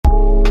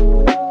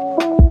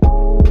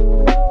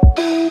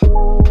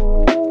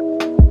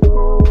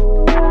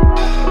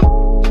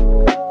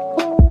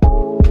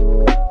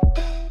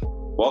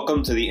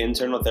Welcome to the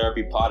Internal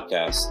Therapy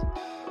Podcast,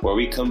 where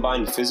we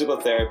combine physical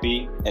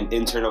therapy and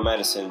internal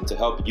medicine to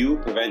help you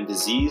prevent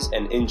disease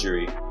and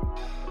injury.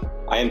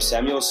 I am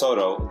Samuel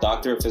Soto,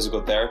 Doctor of Physical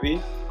Therapy,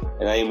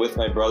 and I am with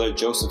my brother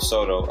Joseph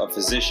Soto, a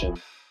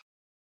physician.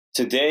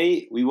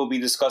 Today, we will be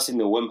discussing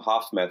the Wim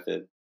Hof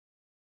Method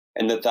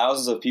and the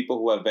thousands of people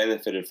who have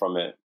benefited from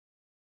it.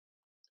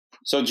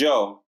 So,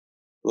 Joe,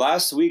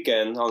 last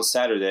weekend on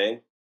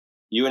Saturday,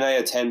 you and I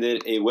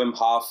attended a Wim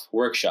Hof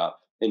workshop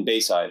in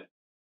Bayside.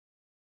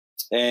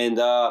 And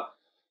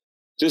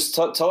just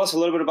tell us a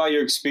little bit about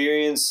your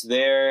experience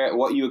there,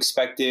 what you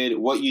expected,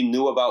 what you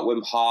knew about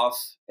Wim Hof,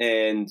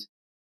 and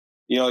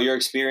your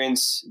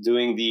experience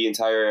doing the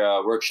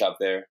entire workshop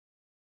there.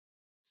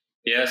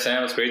 Yeah,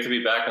 Sam, it's great to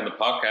be back on the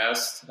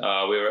podcast.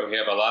 We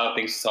have a lot of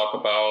things to talk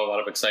about, a lot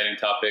of exciting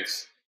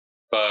topics.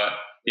 But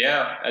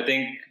yeah, I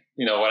think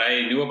what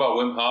I knew about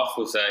Wim Hof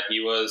was that he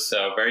was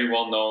a very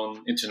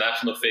well-known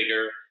international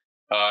figure.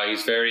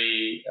 He's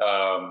very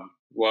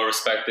well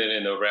respected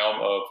in the realm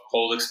of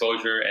cold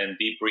exposure and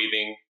deep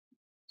breathing.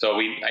 So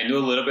I knew a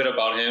little bit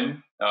about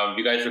him. If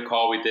you guys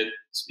recall, we did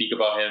speak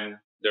about him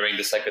during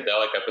the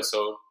psychedelic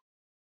episode.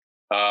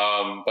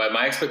 But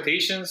my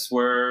expectations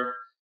were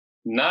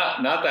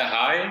not that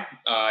high.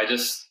 I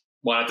just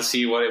wanted to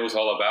see what it was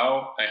all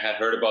about. I had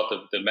heard about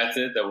the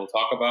method that we'll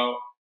talk about.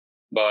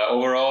 But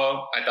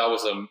overall, I thought it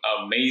was an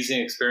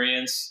amazing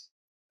experience.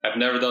 I've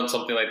never done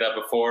something like that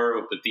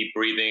before with the deep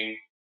breathing.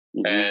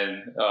 Mm-hmm.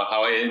 And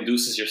how it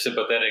induces your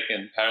sympathetic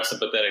and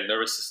parasympathetic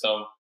nervous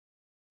system.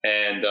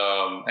 And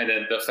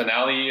then the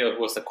finale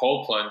was the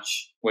cold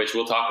plunge, which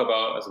we'll talk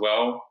about as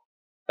well.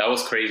 That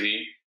was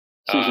crazy.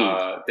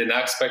 Did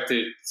not expect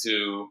it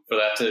for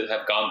that to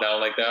have gone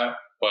down like that,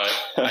 but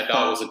I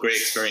thought it was a great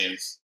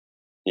experience.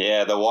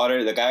 Yeah,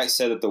 the guy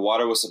said that the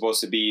water was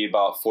supposed to be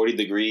about 40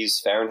 degrees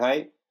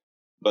Fahrenheit,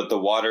 but the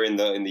water in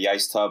the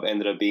ice tub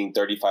ended up being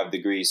 35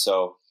 degrees.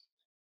 So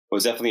it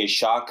was definitely a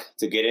shock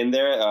to get in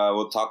there.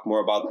 We'll talk more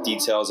about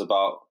details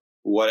about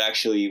what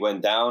actually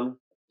went down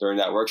during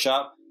that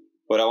workshop.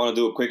 But I want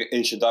to do a quick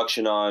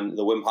introduction on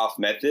the Wim Hof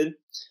Method.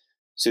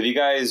 So if you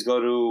guys go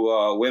to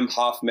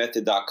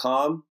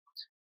wimhofmethod.com,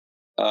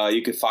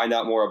 you can find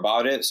out more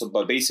about it.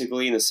 But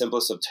basically, in the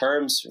simplest of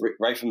terms,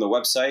 right from the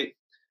website,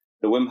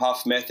 the Wim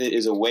Hof Method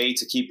is a way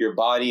to keep your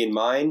body and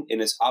mind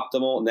in its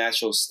optimal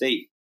natural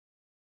state.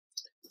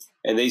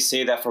 And they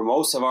say that for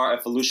most of our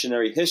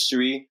evolutionary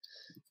history,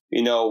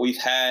 we've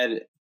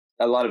had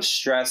a lot of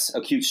stress,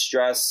 acute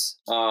stress.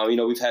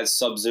 We've had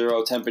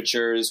sub-zero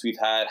temperatures. We've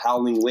had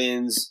howling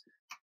winds,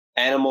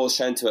 animals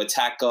trying to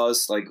attack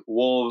us like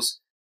wolves.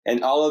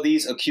 And all of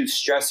these acute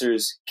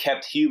stressors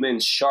kept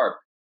humans sharp.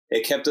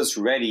 It kept us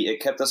ready.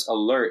 It kept us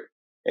alert.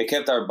 It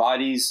kept our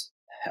bodies,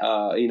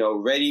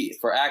 ready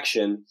for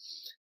action,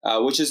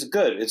 which is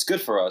good. It's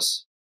good for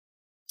us.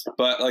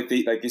 But like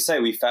you say,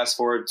 we fast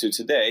forward to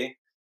today,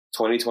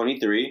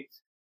 2023.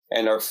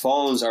 And our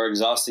phones are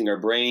exhausting our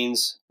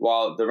brains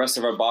while the rest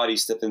of our body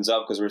stiffens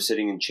up because we're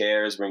sitting in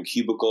chairs, we're in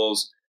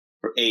cubicles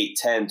for 8,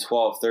 10,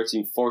 12,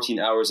 13, 14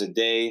 hours a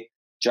day,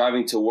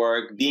 driving to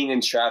work, being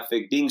in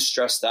traffic, being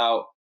stressed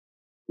out,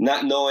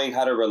 not knowing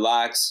how to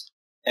relax.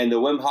 And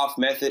the Wim Hof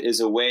Method is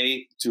a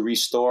way to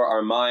restore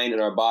our mind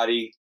and our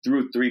body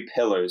through 3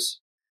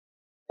 pillars.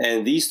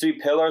 And these 3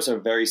 pillars are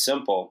very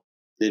simple.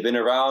 They've been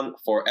around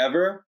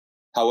forever.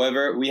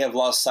 However, we have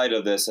lost sight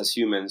of this as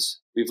humans.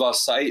 We've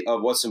lost sight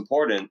of what's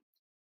important.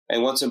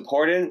 And what's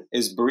important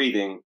is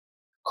breathing,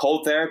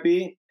 cold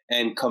therapy,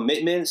 and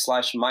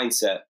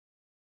commitment/mindset.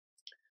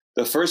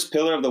 The first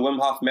pillar of the Wim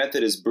Hof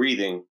Method is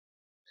breathing.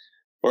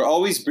 We're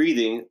always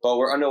breathing, but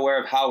we're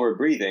unaware of how we're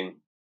breathing.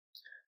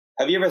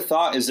 Have you ever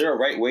thought, is there a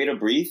right way to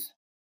breathe?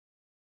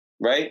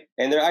 Right?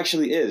 And there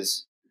actually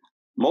is.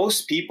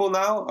 Most people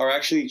now are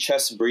actually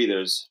chest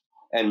breathers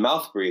and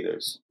mouth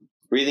breathers.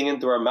 Breathing in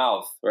through our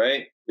mouth,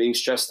 right? Being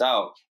stressed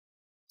out.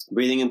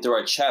 Breathing in through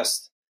our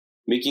chest,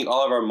 making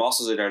all of our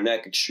muscles in our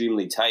neck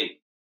extremely tight.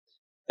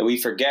 And we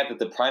forget that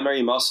the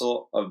primary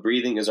muscle of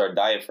breathing is our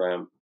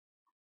diaphragm.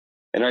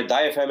 And our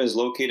diaphragm is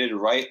located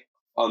right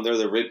under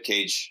the rib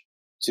cage.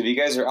 So if you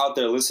guys are out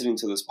there listening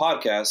to this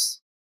podcast,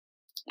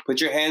 put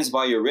your hands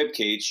by your rib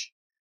cage,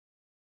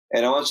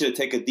 and I want you to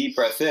take a deep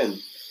breath in.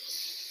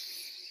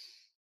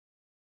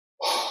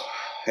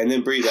 And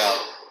then breathe out.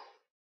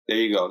 There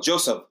you go.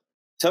 Joseph,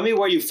 tell me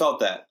where you felt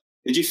that.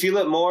 Did you feel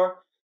it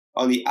more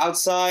on the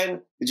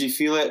outside? Did you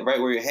feel it right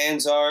where your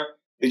hands are?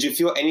 Did you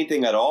feel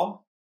anything at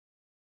all?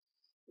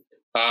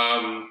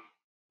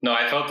 No,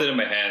 I felt it in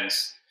my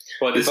hands.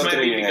 Well, this might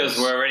be because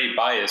we're already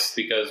biased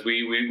because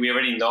we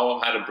already know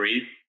how to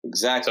breathe.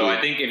 Exactly. So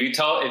I think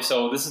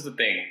this is the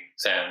thing,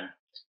 Sam.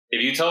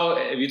 If you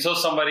tell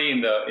somebody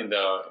in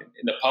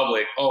the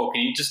public, oh,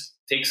 can you just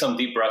take some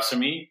deep breaths for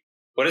me?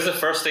 What is the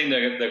first thing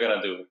they're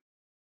gonna do?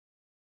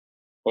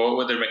 Or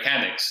with their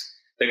mechanics?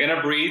 They're going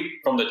to breathe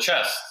from the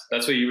chest.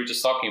 That's what you were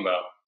just talking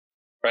about,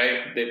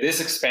 right?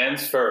 This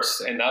expands first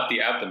and not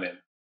the abdomen.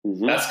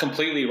 Mm-hmm. That's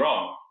completely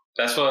wrong.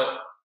 That's what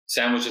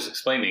Sam was just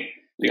explaining.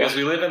 Because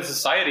we live in a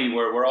society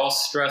where we're all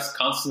stressed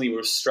constantly.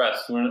 We're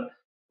stressed.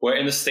 We're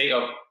in a state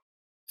of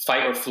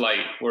fight or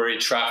flight. We're in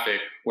traffic.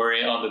 We're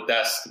on the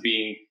desk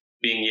being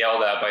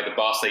yelled at by the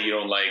boss that you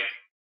don't like.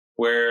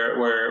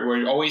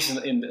 We're always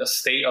in a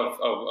state of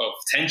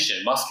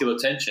tension, muscular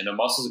tension. The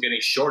muscles are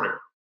getting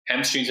shorter.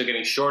 Hamstrings are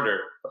getting shorter.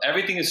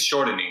 Everything is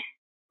shortening.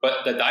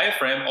 But the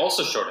diaphragm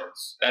also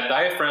shortens. That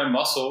diaphragm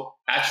muscle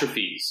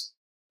atrophies.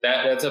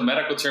 That's a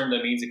medical term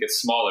that means it gets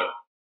smaller.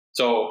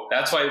 So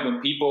that's why when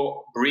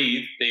people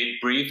breathe, they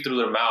breathe through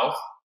their mouth,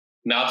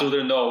 not through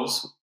their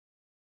nose.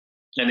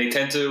 And they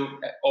tend to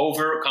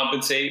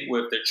overcompensate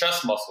with their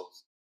chest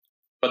muscles.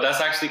 But that's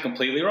actually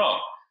completely wrong.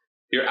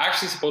 You're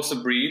actually supposed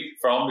to breathe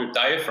from your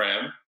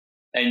diaphragm,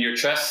 and your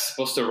chest is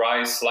supposed to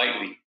rise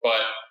slightly.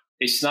 But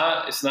it's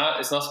not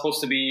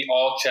supposed to be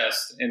all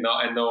chest and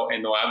no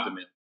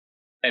abdomen.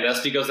 And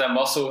that's because that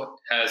muscle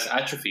has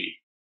atrophied.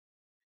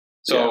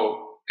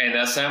 So, And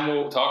as Sam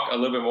will talk a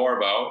little bit more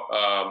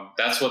about,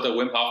 that's what the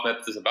Wim Hof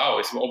Method is about.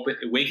 It's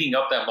waking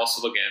up that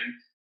muscle again,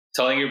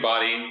 telling your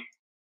body,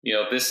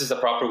 this is the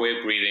proper way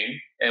of breathing.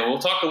 And we'll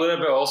talk a little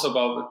bit also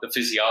about the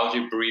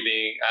physiology of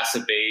breathing,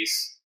 acid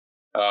base,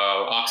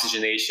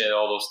 oxygenation,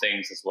 all those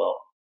things as well.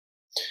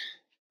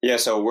 Yeah,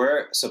 so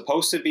we're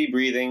supposed to be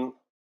breathing,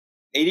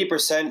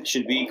 80%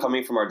 should be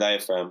coming from our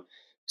diaphragm.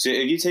 So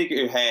if you take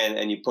your hand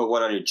and you put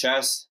one on your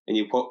chest and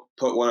you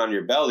put one on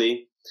your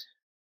belly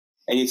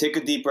and you take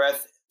a deep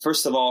breath,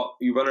 first of all,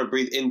 you're going to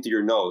breathe in through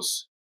your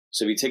nose.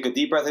 So if you take a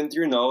deep breath in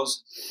through your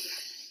nose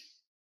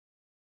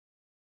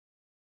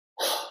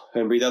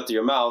and breathe out through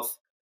your mouth,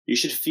 you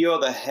should feel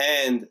the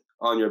hand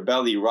on your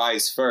belly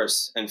rise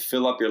first and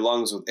fill up your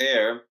lungs with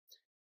air.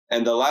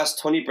 And the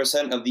last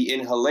 20% of the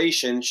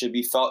inhalation should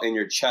be felt in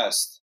your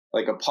chest,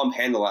 like a pump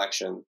handle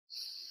action.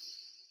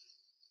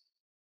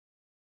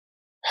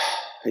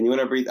 And you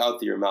want to breathe out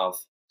through your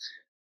mouth.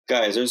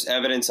 Guys, there's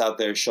evidence out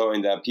there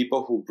showing that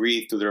people who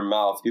breathe through their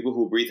mouth, people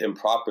who breathe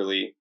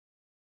improperly,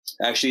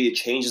 actually it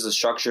changes the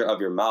structure of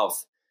your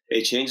mouth.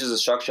 It changes the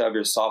structure of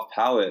your soft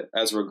palate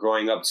as we're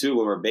growing up too,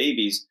 when we're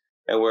babies,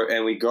 and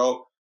we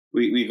go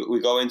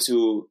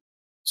into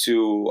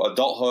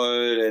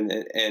adulthood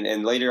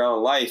and later on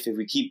in life. If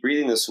we keep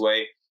breathing this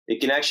way,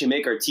 it can actually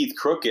make our teeth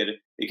crooked.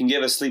 It can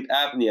give us sleep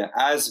apnea,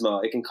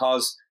 asthma. It can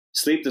cause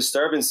sleep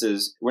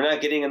disturbances. We're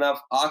not getting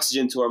enough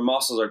oxygen to our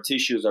muscles, our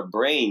tissues, our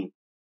brain.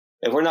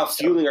 If we're not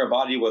fueling our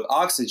body with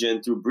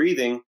oxygen through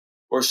breathing,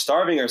 we're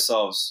starving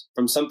ourselves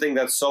from something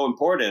that's so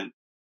important.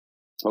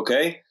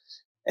 Okay?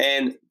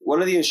 And one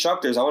of the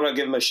instructors, I want to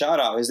give him a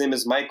shout out. His name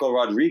is Michael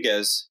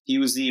Rodriguez. He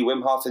was the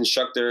Wim Hof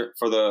instructor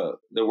for the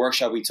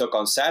workshop we took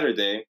on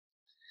Saturday.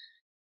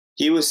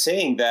 He was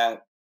saying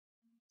that,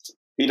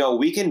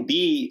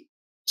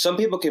 some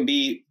people can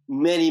be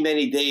many,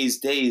 many days,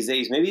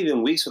 maybe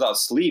even weeks without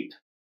sleep.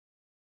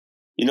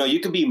 You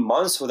could be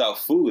months without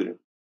food.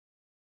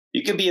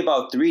 You could be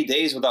about 3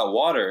 days without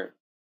water.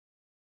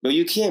 But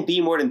you can't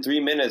be more than 3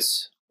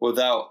 minutes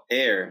without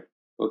air,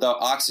 without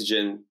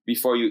oxygen,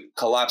 before you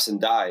collapse and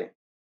die.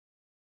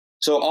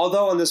 So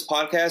although on this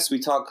podcast we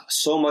talk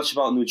so much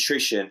about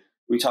nutrition,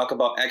 we talk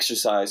about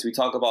exercise, we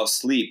talk about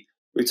sleep,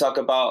 we talk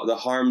about the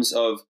harms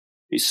of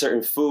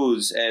certain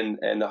foods and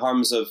the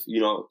harms of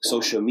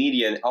social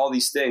media and all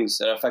these things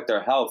that affect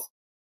our health,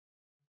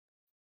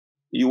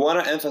 you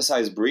want to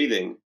emphasize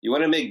breathing. You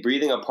want to make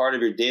breathing a part of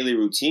your daily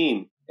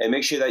routine and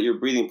make sure that you're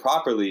breathing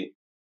properly.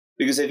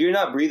 Because if you're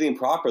not breathing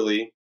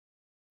properly,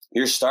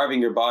 you're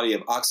starving your body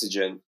of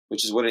oxygen,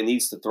 which is what it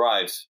needs to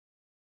thrive.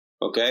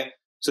 Okay?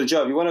 So,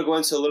 Joe, if you want to go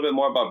into a little bit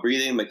more about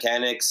breathing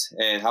mechanics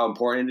and how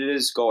important it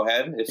is, go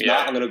ahead. If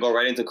not, I'm going to go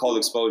right into cold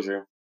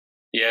exposure.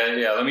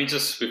 Yeah. Let me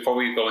just, before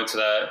we go into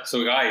that.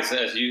 So, guys,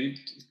 as you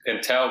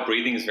can tell,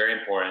 breathing is very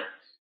important.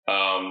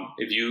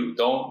 If you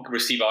don't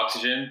receive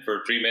oxygen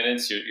for 3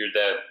 minutes, you're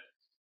dead.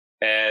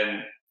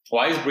 And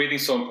why is breathing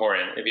so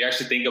important? If you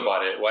actually think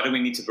about it, why do we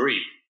need to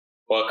breathe?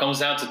 Well, it comes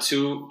down to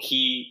two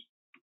key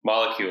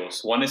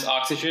molecules. One is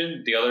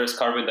oxygen, the other is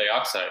carbon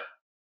dioxide.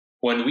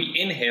 When we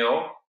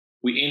inhale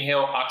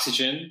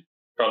oxygen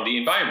from the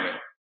environment.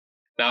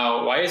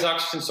 Now, why is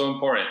oxygen so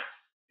important?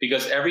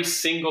 Because every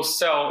single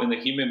cell in the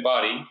human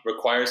body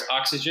requires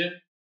oxygen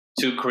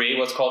to create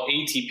what's called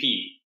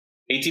ATP.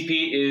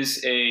 ATP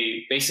is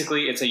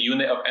basically it's a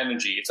unit of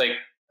energy. It's like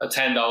a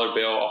 $10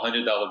 bill, a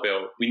 $100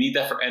 bill. We need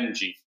that for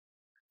energy.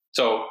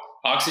 So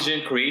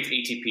oxygen creates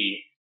ATP,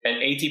 and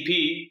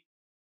ATP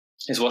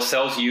is what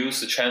cells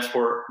use to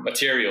transport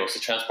materials, to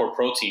transport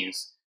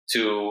proteins,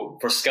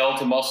 for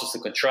skeletal muscles to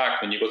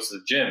contract when you go to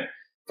the gym,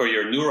 for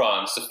your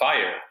neurons to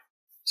fire.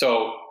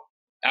 So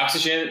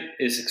oxygen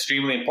is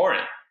extremely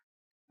important.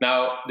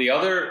 Now, the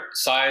other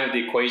side of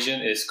the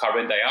equation is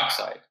carbon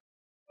dioxide.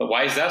 But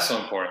why is that so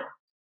important?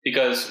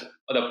 Because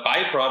the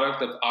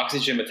byproduct of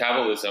oxygen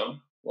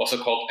metabolism,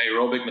 also called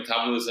aerobic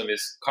metabolism,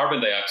 is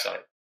carbon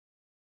dioxide.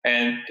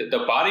 And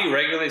the body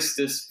regulates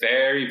this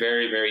very,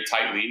 very, very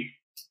tightly.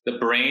 The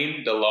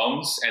brain, the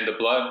lungs, and the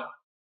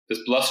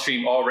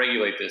bloodstream all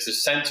regulate this.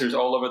 There's sensors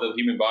all over the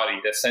human body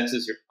that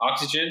senses your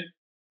oxygen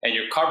and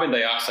your carbon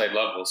dioxide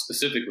levels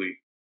specifically.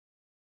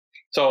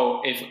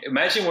 So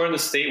imagine we're in a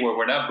state where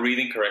we're not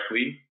breathing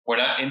correctly, we're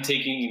not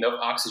intaking enough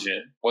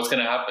oxygen, what's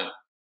going to happen?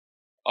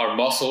 Our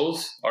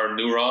muscles, our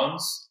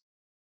neurons,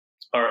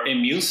 our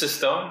immune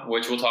system,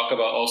 which we'll talk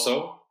about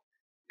also,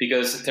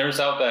 because it turns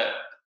out that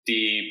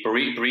the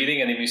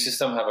breathing and immune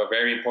system have a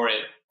very important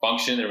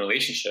function and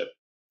relationship.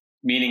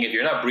 Meaning, if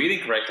you're not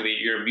breathing correctly,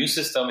 your immune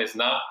system is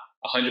not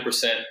 100%,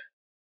 it's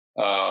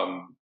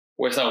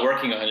not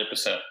working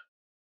 100%.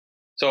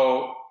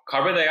 So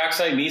carbon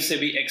dioxide needs to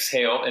be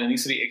exhaled and it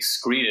needs to be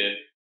excreted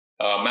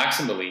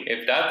maximally.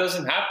 If that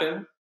doesn't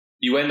happen,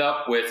 you end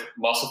up with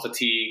muscle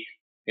fatigue,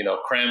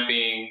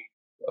 cramping,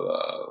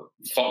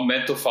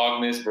 mental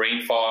fogness,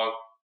 brain fog.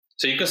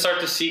 So you can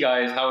start to see,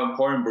 guys, how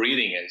important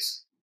breathing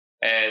is.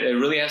 And it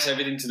really has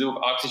everything to do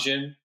with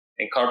oxygen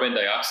and carbon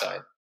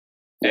dioxide.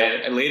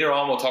 Yeah. And later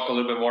on, we'll talk a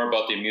little bit more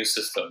about the immune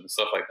system and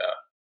stuff like that.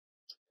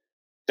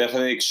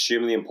 Definitely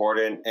extremely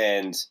important.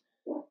 And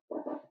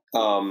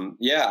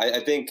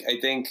I think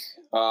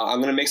I'm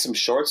going to make some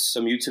shorts,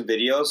 some YouTube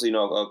videos,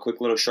 a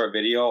quick little short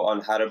video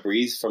on how to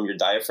breathe from your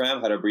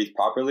diaphragm, how to breathe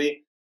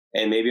properly.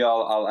 And maybe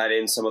I'll add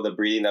in some of the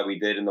breathing that we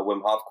did in the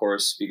Wim Hof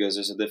course, because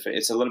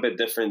it's a little bit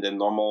different than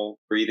normal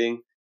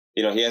breathing.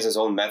 He has his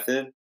own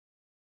method.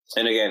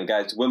 And again,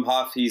 guys, Wim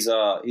Hof, he's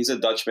a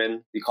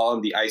Dutchman. We call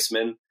him the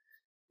Iceman.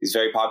 He's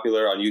very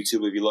popular on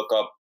YouTube. If you look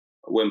up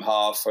Wim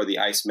Hof or the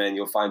Iceman,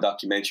 you'll find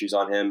documentaries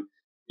on him.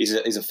 He's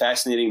a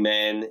fascinating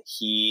man.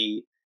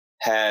 He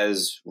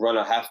has run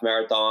a half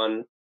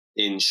marathon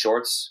in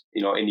shorts,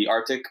 in the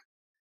Arctic.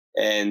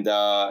 And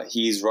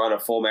he's run a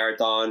full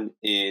marathon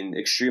in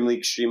extremely,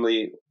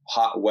 extremely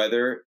hot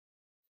weather,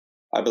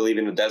 I believe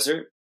in the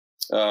desert,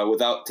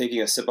 without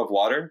taking a sip of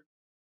water.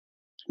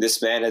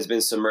 This man has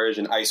been submerged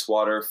in ice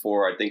water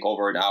for, I think,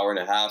 over an hour and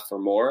a half or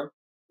more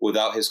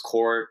without his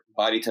core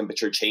body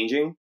temperature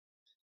changing.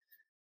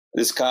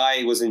 This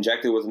guy was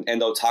injected with an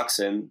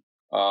endotoxin,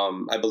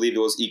 I believe it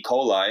was E.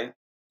 coli,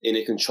 in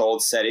a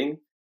controlled setting,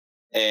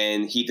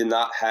 and he did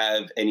not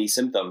have any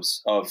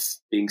symptoms of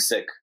being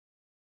sick.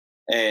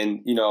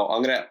 And,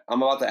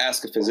 I'm about to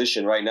ask a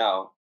physician right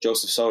now,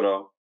 Joseph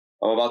Soto,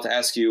 I'm about to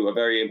ask you a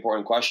very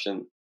important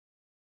question.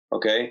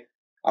 Okay.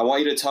 I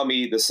want you to tell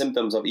me the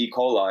symptoms of E.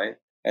 coli,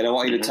 and I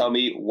want you to tell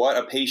me what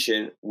a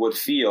patient would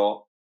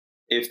feel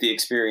if they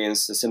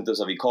experienced the symptoms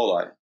of E.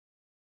 coli.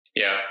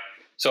 Yeah.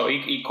 So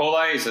E.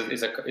 coli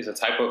is a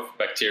type of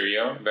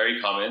bacteria, very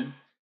common.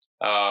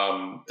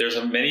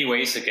 There's many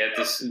ways to get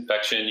this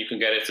infection. You can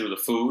get it through the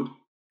food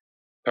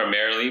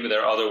primarily, but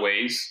there are other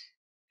ways.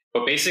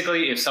 But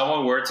basically, if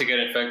someone were to get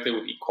infected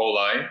with E.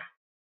 coli,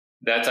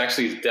 that's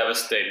actually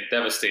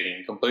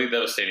devastating, completely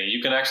devastating. You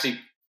can actually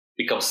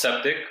become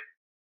septic.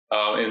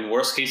 In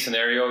worst case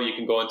scenario, you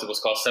can go into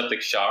what's called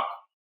septic shock,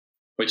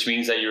 which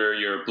means that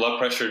your blood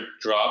pressure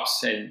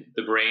drops and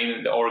the brain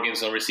and the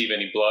organs don't receive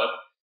any blood.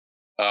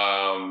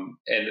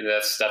 And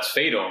that's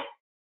fatal.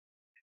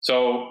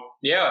 So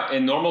yeah,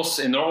 in normal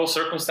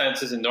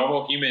circumstances, in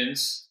normal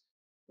humans,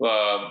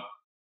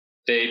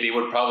 they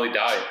would probably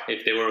die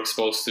if they were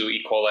exposed to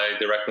E. coli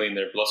directly in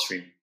their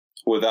bloodstream.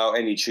 Without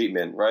any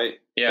treatment, right?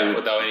 Yeah,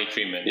 without any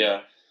treatment.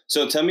 Yeah.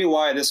 So tell me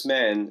why this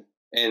man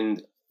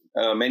and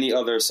many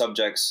other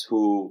subjects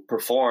who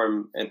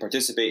perform and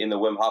participate in the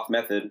Wim Hof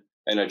Method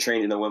and are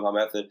trained in the Wim Hof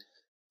Method,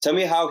 tell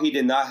me how he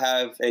did not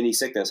have any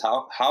sickness.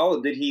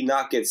 How did he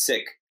not get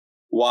sick?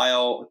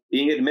 While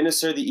being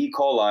administered the E.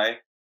 coli,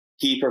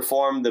 he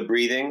performed the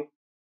breathing.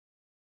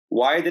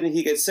 Why didn't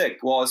he get sick?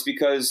 Well, it's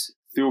because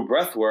through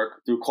breath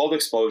work, through cold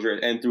exposure,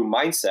 and through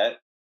mindset,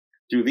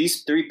 through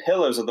these three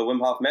pillars of the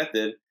Wim Hof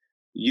Method,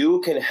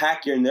 you can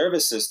hack your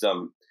nervous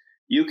system.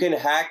 You can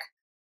hack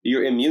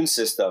your immune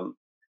system.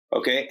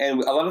 Okay?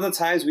 And a lot of the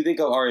times we think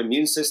of our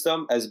immune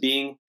system as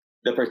being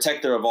the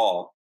protector of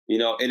all.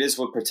 It is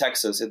what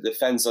protects us. It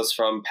defends us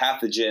from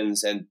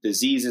pathogens and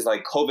diseases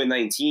like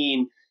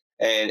COVID-19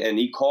 and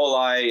E.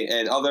 coli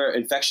and other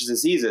infectious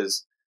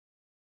diseases.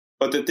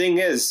 But the thing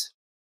is,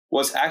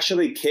 what's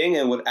actually king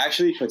and what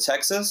actually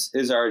protects us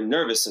is our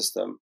nervous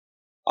system.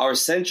 Our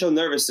central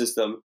nervous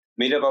system,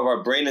 made up of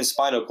our brain and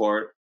spinal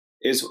cord,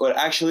 is what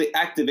actually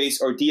activates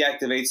or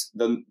deactivates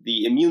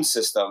the immune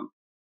system.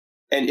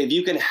 And if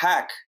you can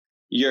hack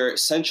your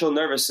central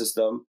nervous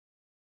system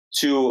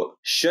to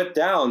shut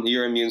down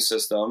your immune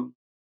system,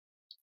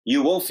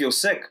 you won't feel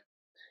sick.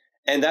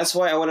 And that's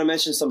why I want to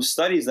mention some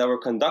studies that were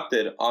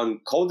conducted on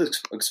cold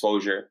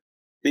exposure.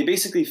 They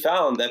basically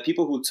found that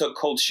people who took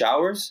cold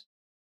showers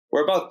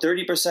were about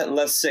 30%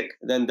 less sick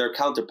than their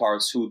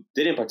counterparts who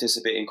didn't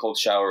participate in cold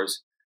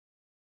showers.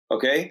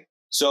 Okay?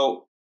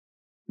 So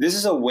this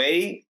is a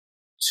way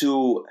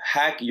to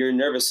hack your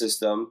nervous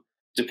system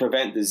to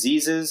prevent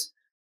diseases,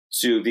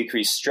 to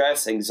decrease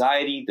stress,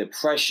 anxiety,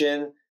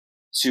 depression,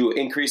 to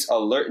increase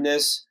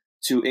alertness,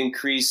 to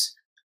increase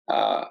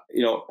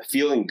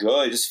feeling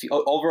good,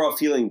 overall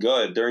feeling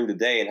good during the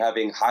day and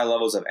having high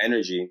levels of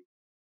energy.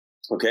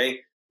 Okay?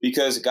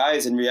 Because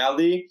guys, in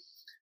reality,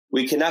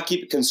 we cannot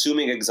keep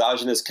consuming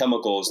exogenous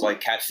chemicals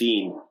like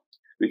caffeine.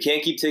 We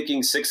can't keep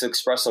taking 6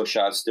 espresso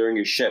shots during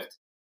your shift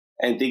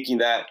and thinking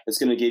that it's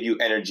going to give you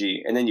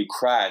energy, and then you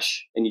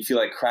crash and you feel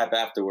like crap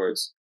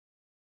afterwards.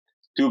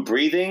 through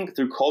breathing,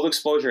 through cold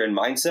exposure and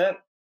mindset.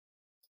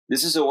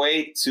 This is a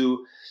way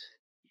to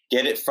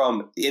get it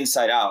from the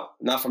inside out,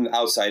 not from the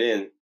outside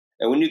in.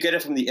 And when you get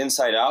it from the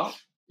inside out,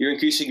 you're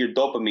increasing your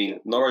dopamine,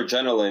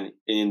 noradrenaline,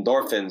 and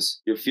endorphins,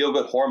 your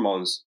feel-good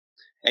hormones,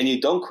 and you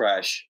don't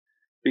crash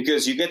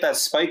because you get that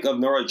spike of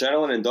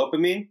noradrenaline and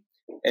dopamine,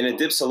 and it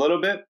dips a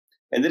little bit,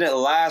 and then it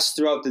lasts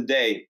throughout the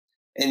day.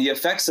 And the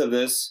effects of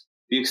this,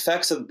 the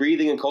effects of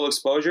breathing and cold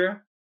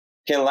exposure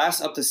can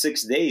last up to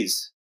 6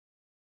 days.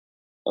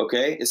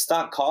 Okay? It's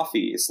not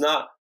coffee. It's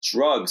not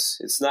drugs.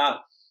 It's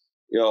not,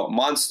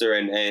 Monster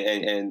and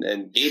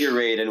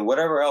Gatorade and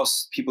whatever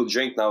else people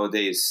drink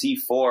nowadays.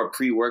 C4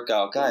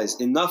 pre-workout. Guys,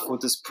 enough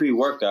with this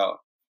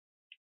pre-workout.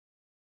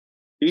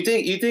 You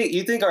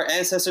think our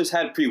ancestors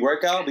had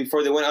pre-workout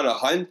before they went on a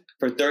hunt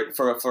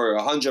for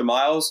 100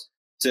 miles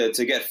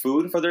to get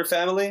food for their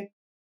family?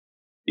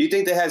 You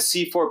think they had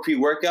C4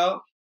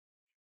 pre-workout?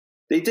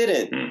 They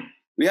didn't.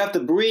 We have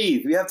to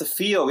breathe. We have to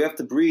feel. We have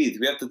to breathe.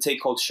 We have to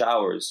take cold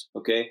showers.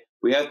 Okay?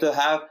 We have to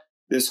have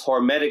this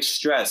hormetic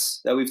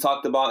stress that we've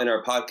talked about in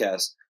our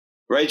podcast.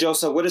 Right,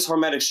 Joseph? What is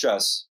hormetic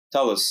stress?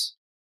 Tell us.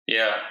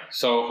 Yeah.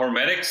 So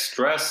hormetic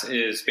stress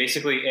is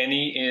basically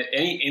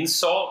any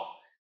insult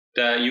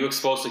that you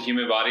expose the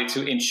human body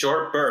to in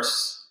short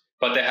bursts,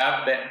 but they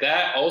have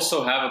that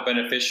also have a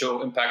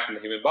beneficial impact on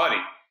the human body.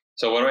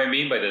 So what do I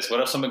mean by this? What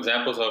are some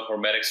examples of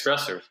hormetic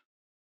stressors?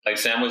 Like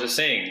Sam was just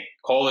saying,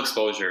 cold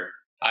exposure,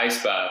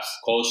 ice baths,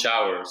 cold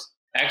showers.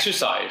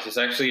 Exercise is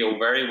actually a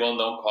very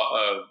well-known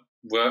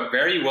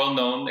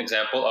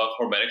example of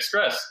hormetic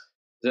stress.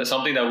 That's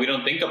something that we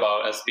don't think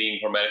about as being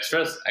hormetic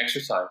stress.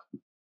 Exercise.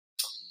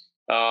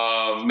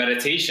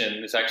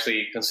 Meditation is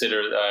actually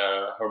considered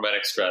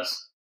hormetic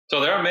stress. So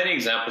there are many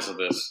examples of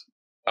this,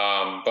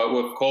 but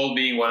with cold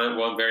being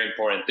one very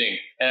important thing.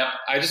 And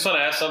I just want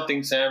to ask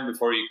something, Sam,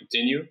 before you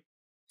continue.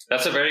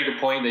 That's a very good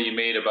point that you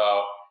made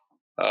about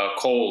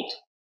cold.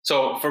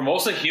 So for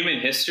most of human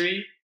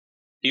history,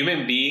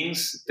 human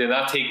beings did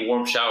not take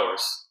warm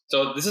showers.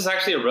 So this is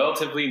actually a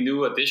relatively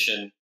new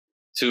addition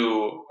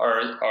to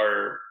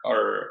our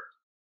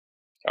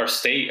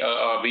state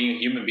of being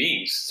human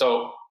beings.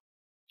 So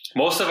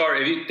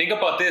if you think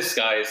about this,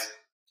 guys,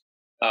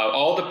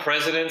 all the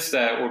presidents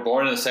that were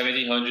born in the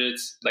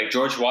 1700s, like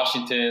George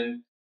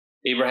Washington,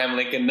 Abraham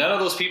Lincoln, none of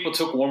those people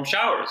took warm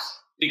showers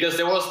because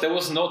there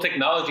was no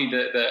technology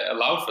that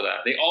allowed for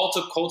that. They all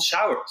took cold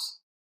showers.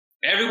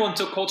 Everyone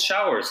took cold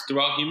showers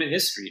throughout human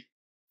history.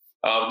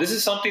 This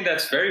is something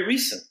that's very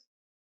recent.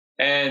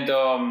 And,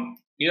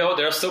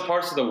 there are still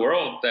parts of the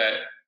world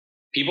that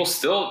people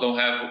still don't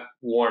have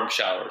warm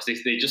showers.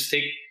 They just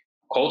take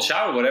cold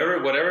shower,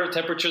 whatever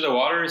temperature the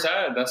water is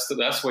at,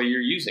 that's what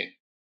you're using.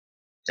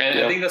 And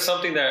I think that's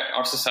something that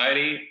our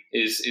society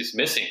is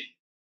missing,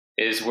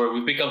 is where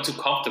we've become too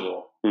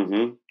comfortable.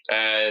 Mm-hmm.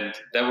 And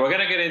that we're going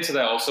to get into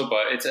that also,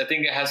 but I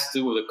think it has to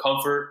do with the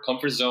comfort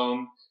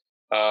zone.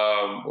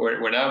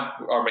 We're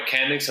not, our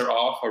mechanics are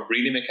off, our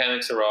breathing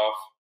mechanics are off.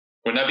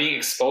 We're not being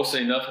exposed to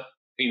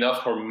enough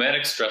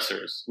hormetic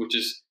stressors, which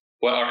is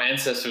what our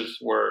ancestors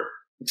were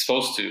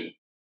exposed to.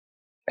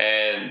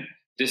 And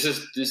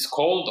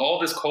all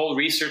this cold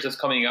research that's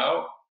coming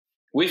out.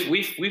 We've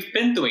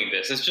been doing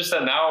this. It's just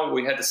that now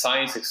we had the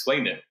science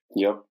explain it.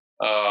 Yep.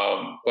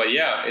 But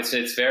yeah,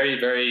 it's very,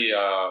 very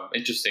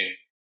interesting.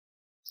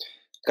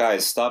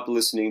 Guys, stop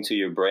listening to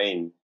your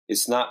brain.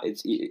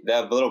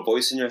 That little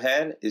voice in your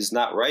head is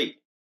not right.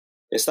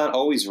 It's not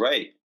always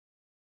right.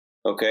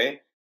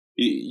 Okay?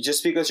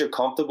 Just because you're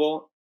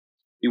comfortable,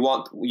 you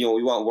want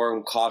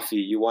warm coffee.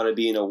 You want to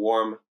be in a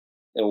warm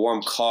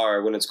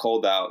car when it's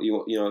cold out.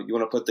 You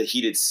want to put the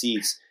heated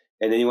seats.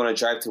 And then you want to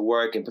drive to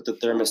work and put the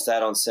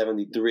thermostat on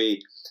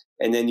 73.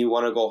 And then you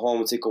want to go home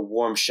and take a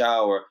warm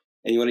shower.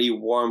 And you want to eat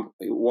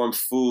warm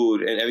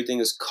food. And everything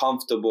is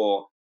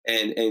comfortable.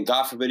 And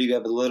God forbid you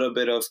have a little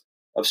bit of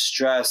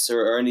stress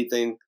or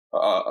anything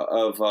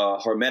of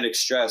hormetic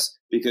stress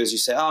because you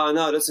say, oh,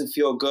 no, it doesn't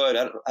feel good.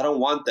 I don't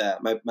want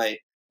that. My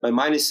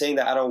mind is saying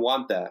that I don't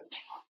want that.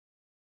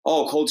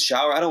 Oh, cold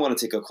shower? I don't want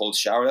to take a cold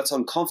shower. That's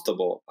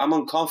uncomfortable. I'm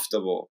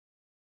uncomfortable.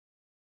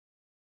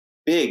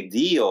 Big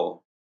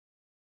deal.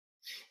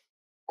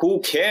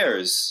 Who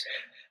cares?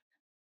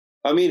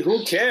 I mean,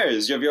 who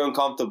cares if you're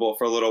uncomfortable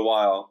for a little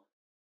while?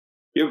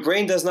 Your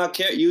brain does not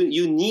care.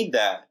 You need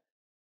that.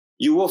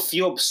 You will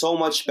feel so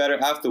much better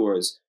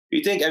afterwards.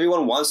 You think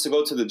everyone wants to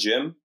go to the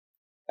gym,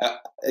 at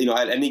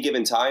any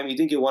given time? You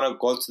think you want to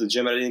go to the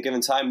gym at any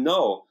given time?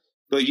 No.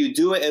 But you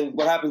do it, and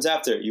what happens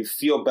after? You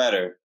feel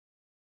better.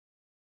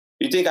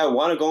 You think I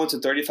want to go into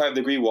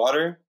 35-degree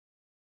water?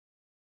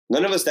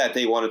 None of us that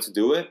day wanted to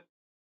do it.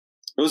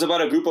 It was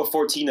about a group of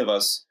 14 of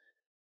us.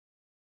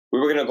 We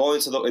were going to go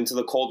into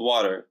the cold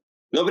water.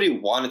 Nobody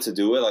wanted to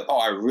do it. Like, oh,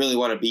 I really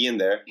want to be in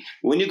there.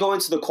 When you go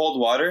into the cold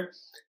water,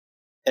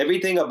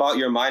 everything about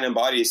your mind and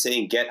body is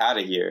saying, get out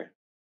of here.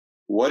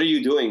 What are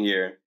you doing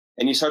here?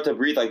 And you start to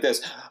breathe like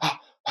this.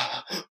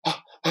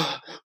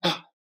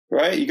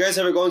 Right? You guys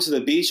ever go into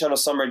the beach on a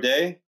summer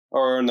day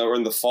or in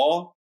the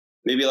fall?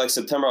 Maybe like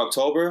September,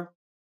 October?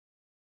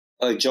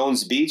 like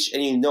Jones Beach,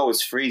 and you know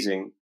it's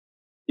freezing,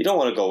 you don't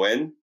want to go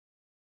in.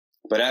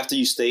 But after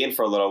you stay in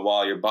for a little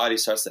while, your body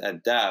starts to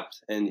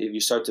adapt. And if you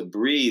start to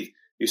breathe,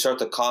 you start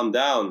to calm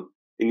down.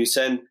 And you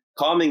send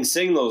calming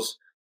signals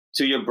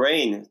to your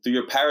brain through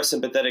your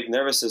parasympathetic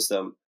nervous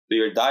system, through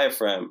your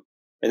diaphragm.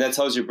 And that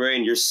tells your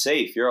brain, you're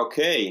safe, you're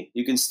okay,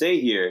 you can stay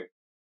here.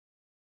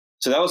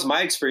 So that was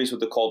my experience with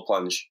the cold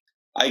plunge.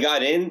 I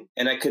got in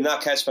and I could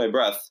not catch my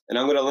breath. And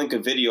I'm going to link a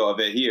video of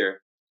it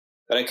here.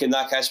 But I could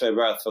not catch my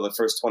breath for the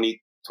first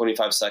 20,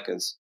 25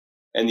 seconds.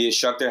 And the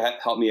instructor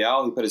helped me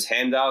out. He put his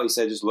hand out. He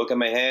said, just look at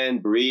my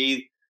hand,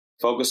 breathe,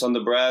 focus on the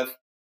breath.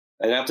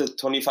 And after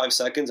 25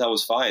 seconds, I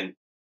was fine.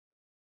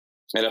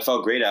 And I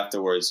felt great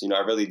afterwards. I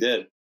really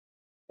did.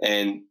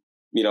 And,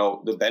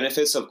 the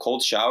benefits of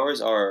cold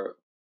showers are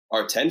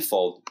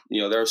tenfold.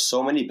 There are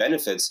so many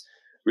benefits: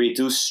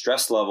 reduced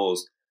stress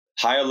levels,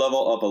 higher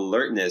level of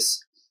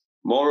alertness,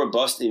 more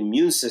robust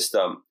immune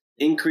system,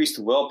 increased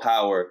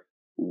willpower,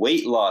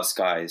 weight loss,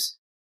 guys.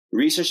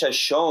 Research has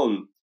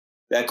shown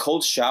that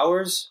cold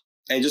showers,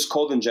 and just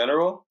cold in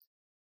general,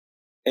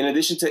 in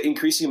addition to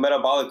increasing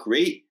metabolic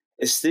rate,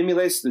 it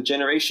stimulates the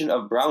generation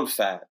of brown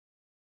fat.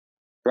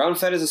 Brown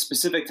fat is a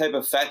specific type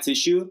of fat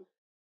tissue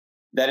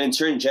that in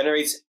turn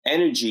generates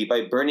energy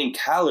by burning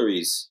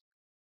calories.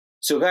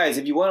 So guys,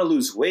 if you want to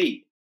lose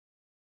weight,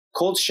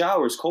 cold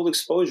showers, cold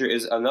exposure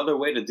is another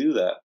way to do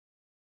that.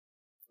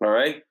 All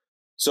right?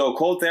 So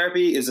cold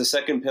therapy is the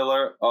second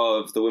pillar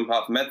of the Wim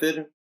Hof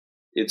Method.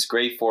 It's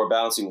great for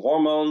balancing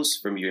hormones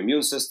from your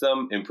immune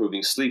system,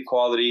 improving sleep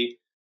quality,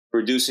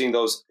 producing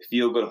those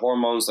feel-good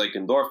hormones like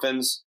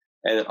endorphins.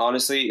 And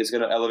honestly, it's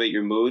going to elevate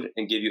your mood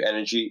and give you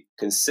energy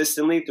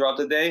consistently throughout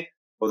the day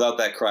without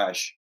that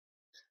crash.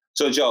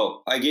 So,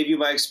 Joe, I gave you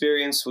my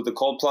experience with the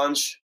cold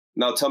plunge.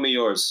 Now tell me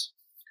yours.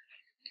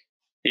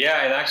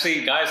 Yeah, and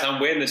actually, guys, I'm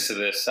witness to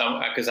this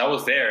because I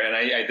was there, and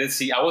I did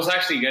see. I was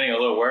actually getting a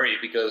little worried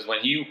because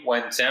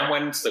when Sam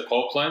went into the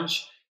cold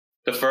plunge,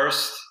 the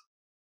first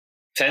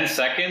 10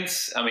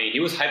 seconds, he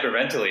was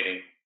hyperventilating,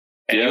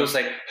 and he was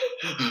like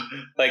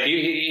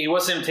he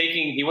wasn't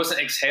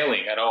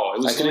exhaling at all.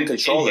 It was I couldn't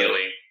control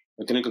inhaling.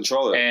 I couldn't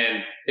control it.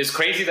 And it's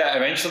crazy that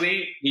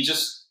eventually he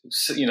just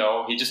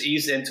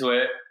eased into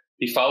it.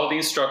 He followed the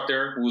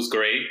instructor, who was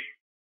great,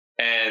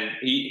 and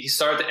he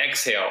started to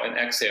exhale and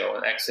exhale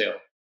and exhale.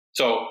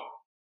 So,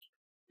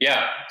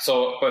 yeah.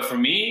 So, but for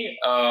me,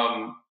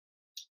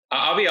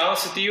 I'll be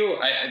honest with you.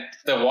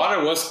 The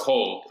water was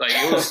cold. Like,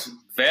 it was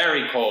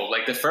very cold.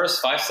 Like, the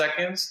first 5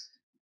 seconds,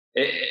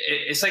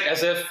 it's like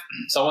as if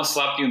someone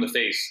slapped you in the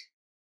face.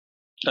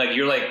 Like,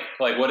 you're like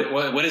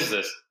what is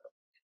this?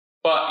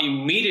 But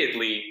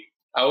immediately,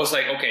 I was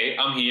like, okay,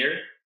 I'm here.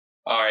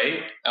 All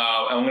right.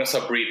 I'm going to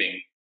start breathing.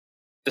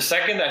 The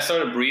second I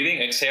started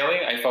breathing,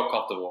 exhaling, I felt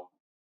comfortable.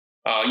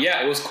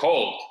 Yeah, it was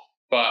cold,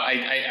 but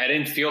I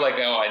didn't feel like,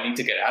 oh, I need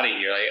to get out of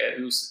here. Like,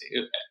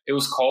 it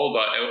was cold,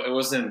 but it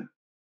wasn't.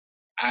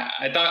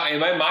 I thought in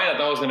my mind, I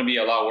thought it was going to be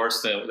a lot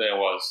worse than it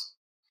was.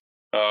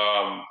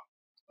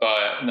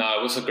 But no,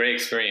 it was a great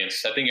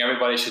experience. I think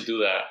everybody should do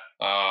that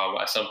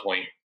at some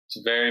point. It's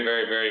a very,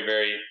 very, very,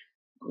 very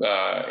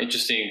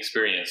interesting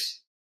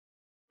experience.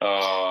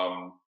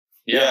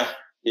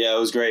 Yeah, it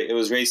was great. It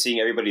was great seeing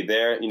everybody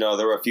there.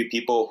 There were a few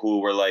people who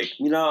were like,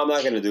 I'm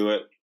not going to do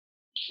it.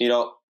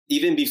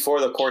 Even before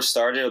the course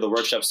started or the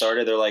workshop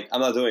started, they're like,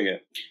 I'm not doing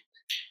it.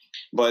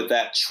 But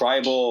that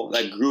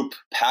group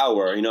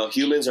power,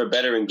 humans are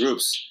better in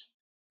groups.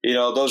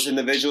 Those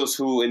individuals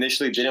who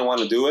initially didn't want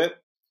to do it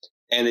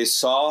and they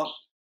saw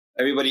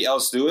everybody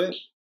else do it,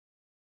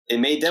 it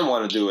made them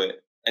want to do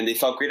it. And they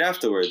felt great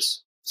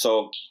afterwards.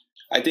 So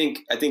I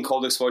think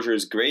cold exposure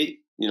is great.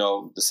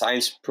 The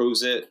science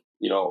proves it.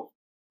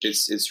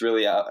 It's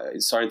really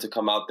it's starting to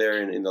come out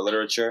there in the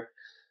literature.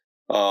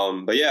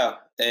 But yeah,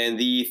 and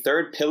the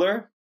third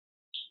pillar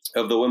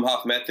of the Wim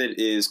Hof Method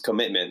is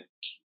commitment.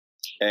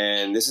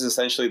 And this is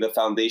essentially the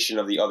foundation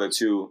of the other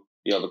two,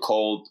 the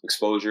cold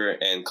exposure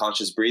and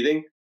conscious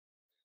breathing.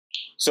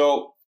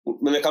 So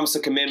when it comes to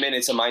commitment,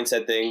 it's a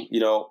mindset thing.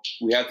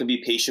 We have to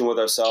be patient with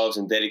ourselves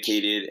and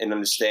dedicated and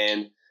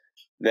understand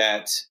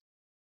that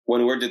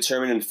when we're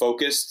determined and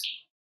focused,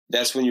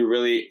 that's when you're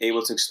really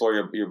able to explore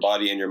your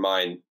body and your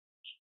mind.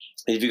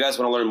 If you guys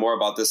want to learn more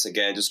about this,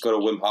 again, just go to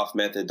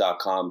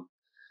wimhofmethod.com.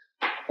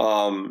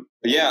 But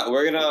yeah,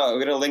 we're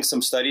gonna link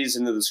some studies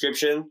in the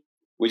description.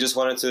 We just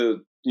wanted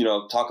to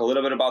talk a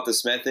little bit about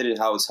this method and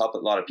how it's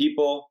helping a lot of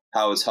people,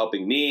 how it's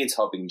helping me, it's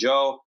helping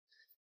Joe,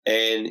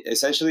 and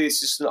essentially it's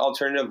just an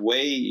alternative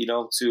way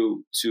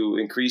to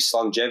increase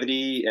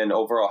longevity and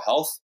overall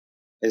health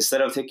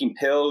instead of taking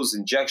pills,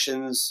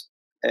 injections,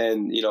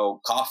 and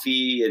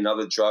coffee and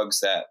other drugs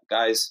that,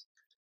 guys,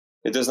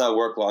 it does not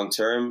work long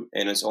term,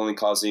 and it's only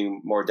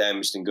causing more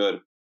damage than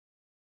good.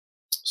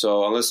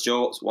 So unless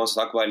Joe wants to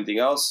talk about anything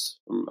else,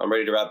 I'm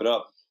ready to wrap it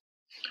up.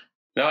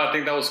 No, I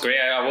think that was great.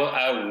 I will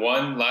add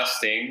one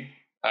last thing,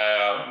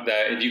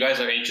 that if you guys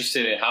are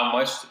interested in how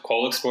much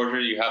cold exposure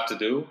you have to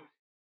do,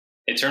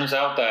 it turns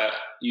out that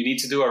you need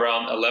to do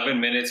around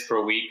 11 minutes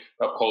per week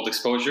of cold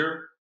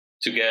exposure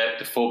to get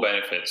the full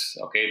benefits.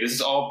 Okay, this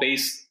is all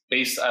based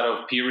out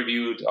of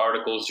peer-reviewed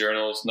articles,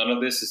 journals. None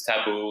of this is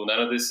taboo.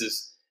 None of this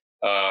is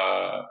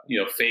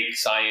fake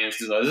science.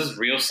 This is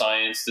real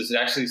science. There's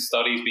actually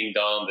studies being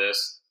done on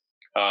this.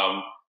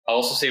 I'll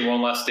also say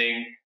one last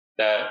thing,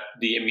 that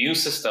the immune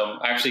system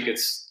actually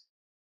gets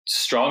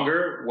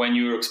stronger when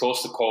you're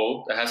exposed to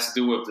cold. That has to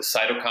do with the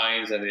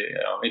cytokines and the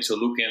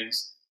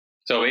interleukins.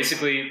 So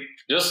basically,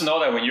 just know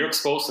that when you're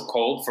exposed to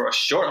cold for a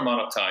short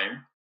amount of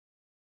time,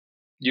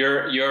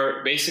 you're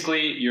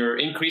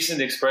increasing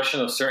the expression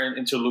of certain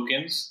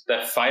interleukins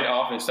that fight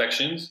off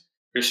infections.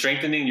 You're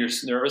strengthening your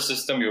nervous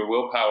system, your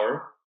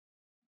willpower.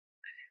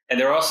 And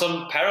there are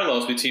some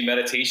parallels between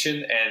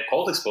meditation and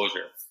cold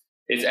exposure.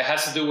 It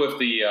has to do with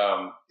the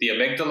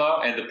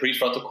amygdala and the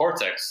prefrontal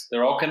cortex.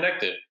 They're all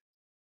connected.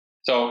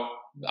 So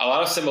a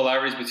lot of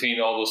similarities between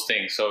all those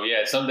things. So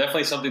yeah, it's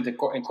definitely something to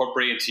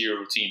incorporate into your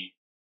routine.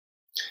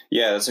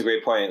 Yeah, that's a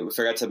great point. We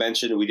forgot to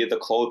mention we did the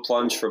cold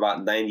plunge for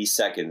about 90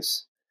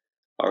 seconds.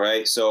 All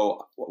right.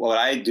 So what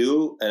I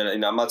do,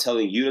 and I'm not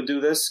telling you to do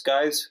this,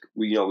 guys.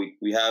 We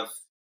have,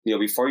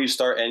 before you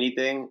start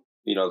anything,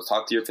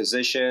 talk to your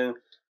physician.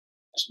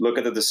 Look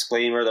at the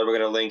disclaimer that we're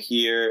going to link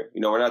here.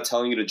 We're not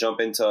telling you to jump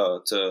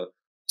into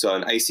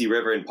an icy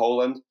river in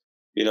Poland.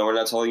 We're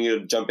not telling you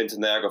to jump into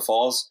Niagara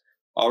Falls.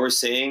 All we're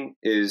saying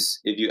is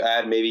if you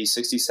add maybe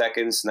 60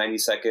 seconds, 90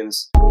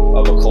 seconds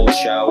of a cold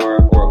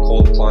shower or a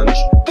cold plunge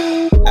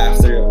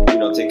after,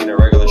 taking a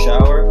regular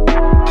shower,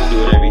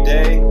 do it every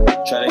day.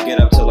 Try to get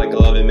up to like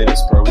 11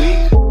 minutes per week.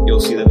 You'll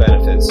see the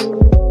benefits.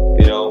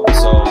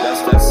 So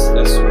that's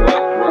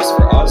what works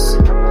for us.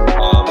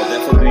 But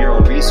definitely do your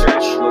own research.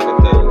 Look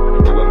at the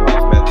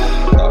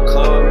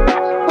WimHofMethod.com.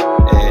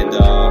 And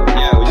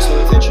we just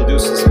wanted to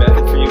introduce this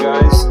method for you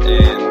guys.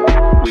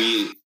 And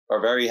we are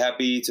very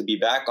happy to be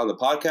back on the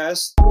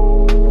podcast.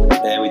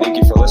 And we thank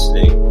you for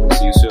listening.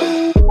 See you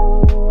soon.